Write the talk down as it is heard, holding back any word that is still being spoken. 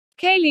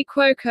Kaley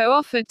Cuoco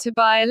offered to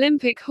buy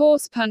Olympic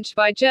horse punched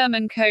by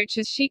German coach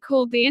as she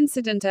called the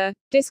incident a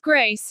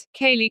disgrace.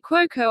 Kaley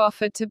Cuoco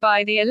offered to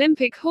buy the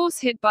Olympic horse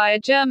hit by a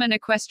German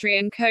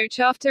equestrian coach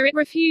after it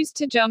refused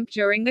to jump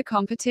during the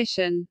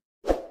competition.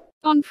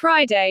 On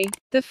Friday,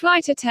 the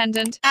flight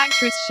attendant,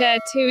 actress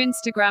shared 2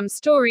 Instagram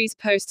stories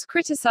posts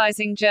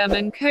criticizing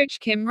German coach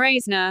Kim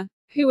Reisner,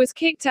 who was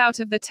kicked out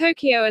of the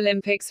Tokyo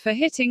Olympics for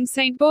hitting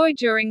St. Boy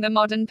during the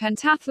modern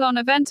pentathlon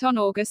event on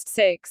August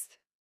 6.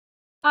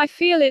 "I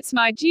feel it's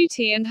my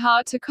duty and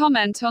heart to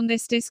comment on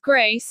this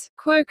disgrace,"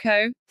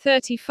 Cuoco,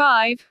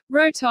 35,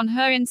 wrote on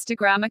her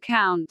Instagram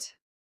account.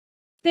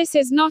 "This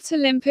is not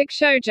Olympic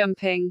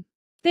showjumping.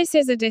 This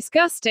is a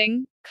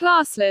disgusting,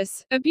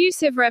 classless,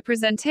 abusive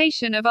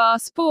representation of our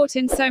sport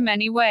in so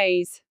many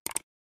ways.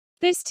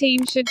 This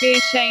team should be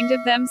ashamed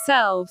of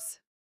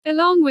themselves."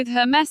 Along with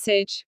her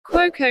message,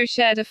 Cuoco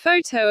shared a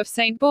photo of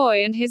St.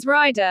 Boy and his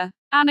rider,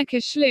 Annika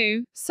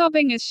Schlew,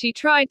 sobbing as she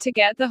tried to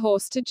get the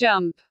horse to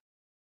jump.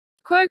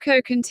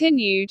 Cuoco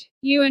continued,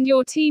 "You and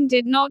your team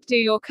did not do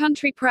your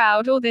country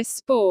proud or this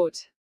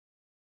sport.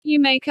 You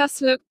make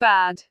us look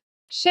bad.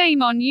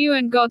 Shame on you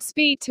and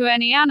Godspeed to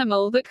any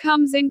animal that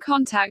comes in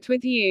contact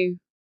with you."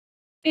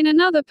 In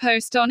another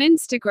post on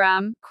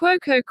Instagram,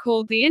 Cuoco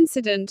called the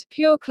incident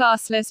pure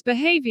classless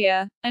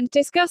behavior and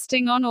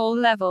disgusting on all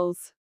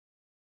levels.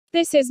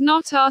 "This is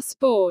not our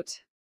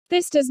sport.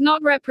 This does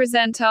not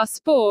represent our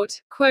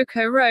sport,"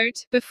 Cuoco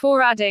wrote,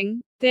 before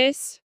adding,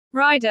 "This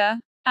rider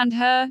and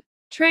her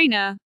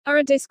trainer are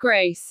a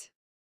disgrace."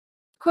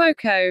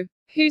 Cuoco,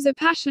 who's a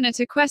passionate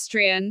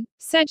equestrian,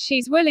 said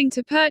she's willing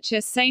to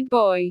purchase St.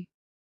 Boy.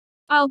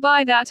 "I'll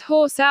buy that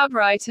horse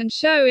outright and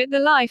show it the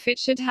life it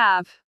should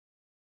have.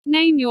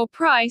 Name your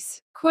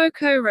price,"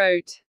 Cuoco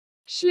wrote.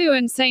 Schlew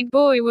and St.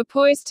 Boy were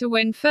poised to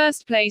win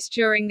first place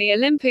during the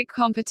Olympic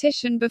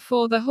competition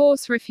before the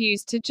horse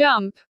refused to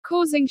jump,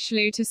 causing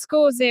Schlew to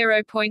score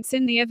 0 points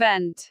in the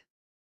event.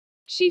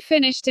 She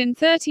finished in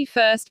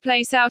 31st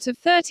place out of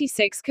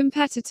 36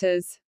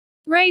 competitors.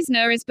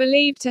 Reisner is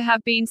believed to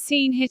have been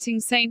seen hitting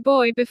St.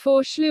 Boy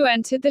before Schlew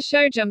entered the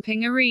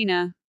showjumping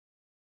arena.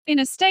 In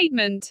a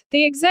statement,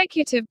 the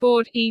Executive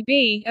Board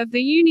 (EB) of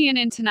the Union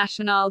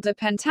Internationale de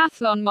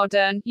Pentathlon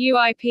Moderne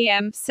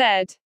 (UIPM)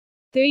 said,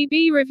 "The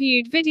EB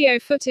reviewed video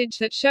footage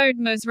that showed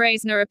Ms.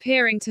 Reisner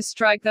appearing to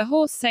strike the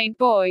horse St.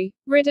 Boy,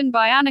 ridden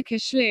by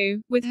Annika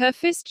Schlew, with her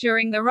fist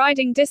during the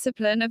riding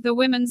discipline of the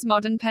women's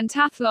modern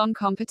pentathlon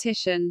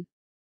competition.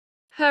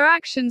 Her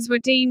actions were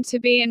deemed to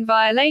be in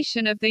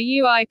violation of the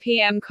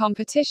UIPM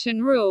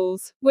competition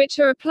rules, which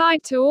are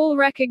applied to all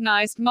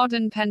recognized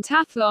modern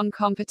pentathlon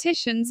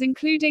competitions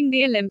including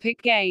the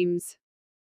Olympic Games.